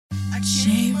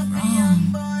Jrum.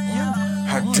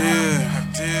 I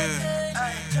did.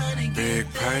 Big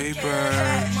paper.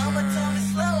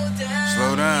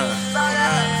 Slow down.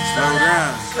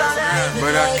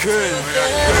 But I couldn't.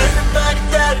 Everybody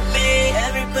doubted me.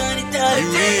 Everybody doubted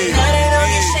me. How they don't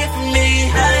get shit from me.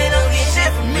 How they don't get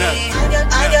shit from me.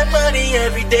 I got money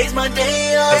every day's my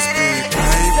day off. That's big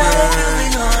paper.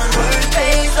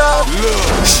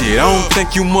 Look. Shit, I don't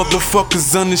think you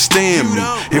motherfuckers understand me.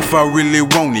 If I really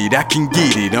want it, I can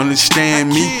get it, understand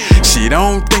me? Shit, I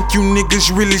don't think you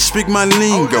niggas really speak my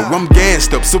lingo. I'm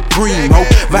gassed up, supreme, ho,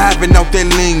 vibing out that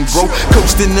lingo.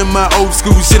 Coasting in my old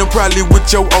school shit, I'm probably with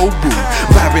your old boo.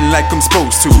 Vibing like I'm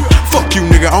supposed to. Fuck you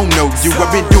nigga, I don't know you. I've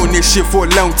been doing this shit for a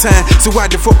long time, so why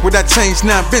the fuck would I change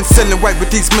now? Been selling white with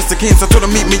these Mexicans, I told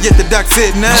them meet me at the dock,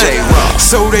 said nah.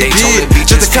 So they did,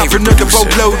 just a cop another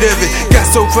boatload of it. Got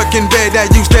so fucking bad, I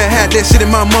used to have that shit in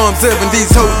my mom's oven.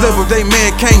 These hoes level, they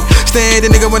man can't stand a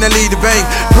nigga when I leave the bank.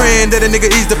 Praying that a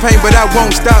nigga ease the pain, but I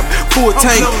won't stop. Full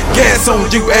tank, gas on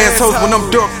you assholes when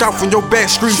I'm darked off on your back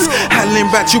streets.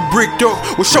 Hollering about you bricked up,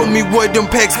 well show me what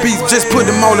them packs be. Just put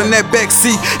them all in that back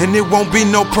seat and it won't be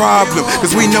no problem,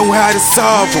 cause we know how to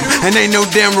solve them, and ain't no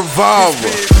damn revolver.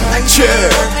 Yeah,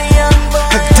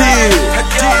 I did.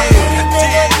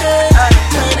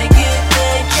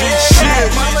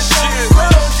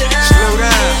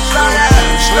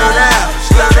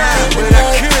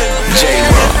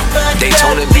 Jrum,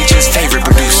 Daytona Beach's favorite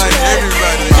producer.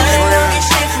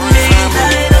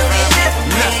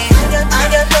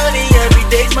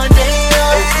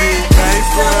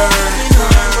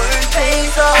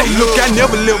 Hey look, I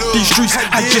never left these streets,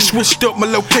 I just switched up my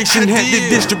location, had to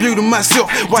distribute them myself.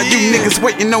 While you niggas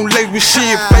waiting on label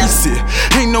shit, face it,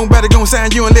 ain't nobody gonna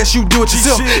sign you unless you do it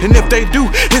yourself. And if they do,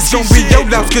 it's gonna be your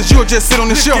loss, cause you'll just sit on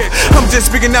the shelf. I'm just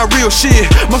speaking out real shit,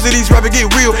 most of these rappers get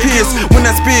real pissed when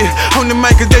I spit on the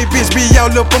mic, cause they bitch be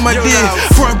all up on my dick.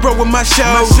 Front row with my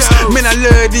shows, man I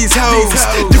love these hoes.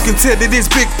 You can tell that this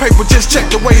big paper, just check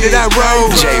the way that I roll.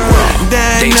 Jrum,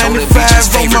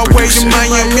 995 on my way to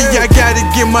Miami, I gotta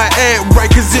get my ad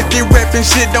right, cause if they rapping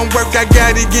shit don't work, I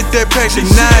gotta get that pack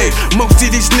tonight. Most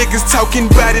of these niggas talking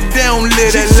about it, they don't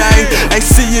let that light. I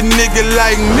see a nigga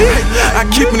like me, I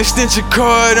keep an extension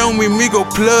card on me, go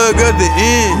plug other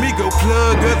end.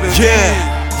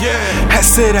 Yeah, I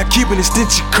said I keep an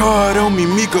extension card on me,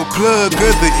 go plug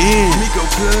other end.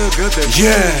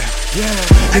 Yeah,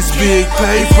 it's big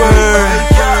paper.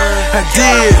 I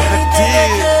did.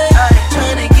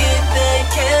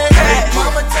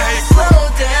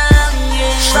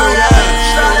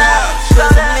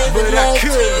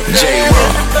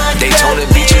 Jrum, Daytona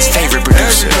Beach's favorite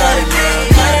producer.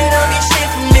 Jrum,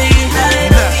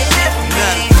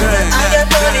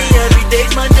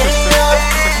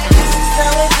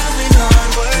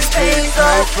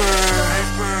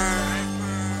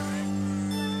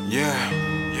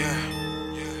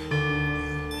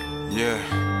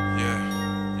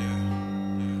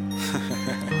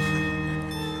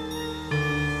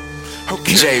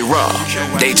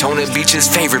 Daytona Beach's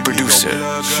favorite producer.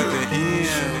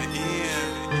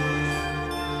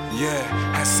 Yeah,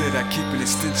 I said I keep an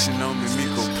extension on me,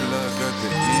 go plug up the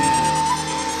end.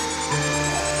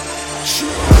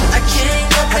 I can't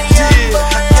go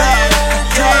beyond.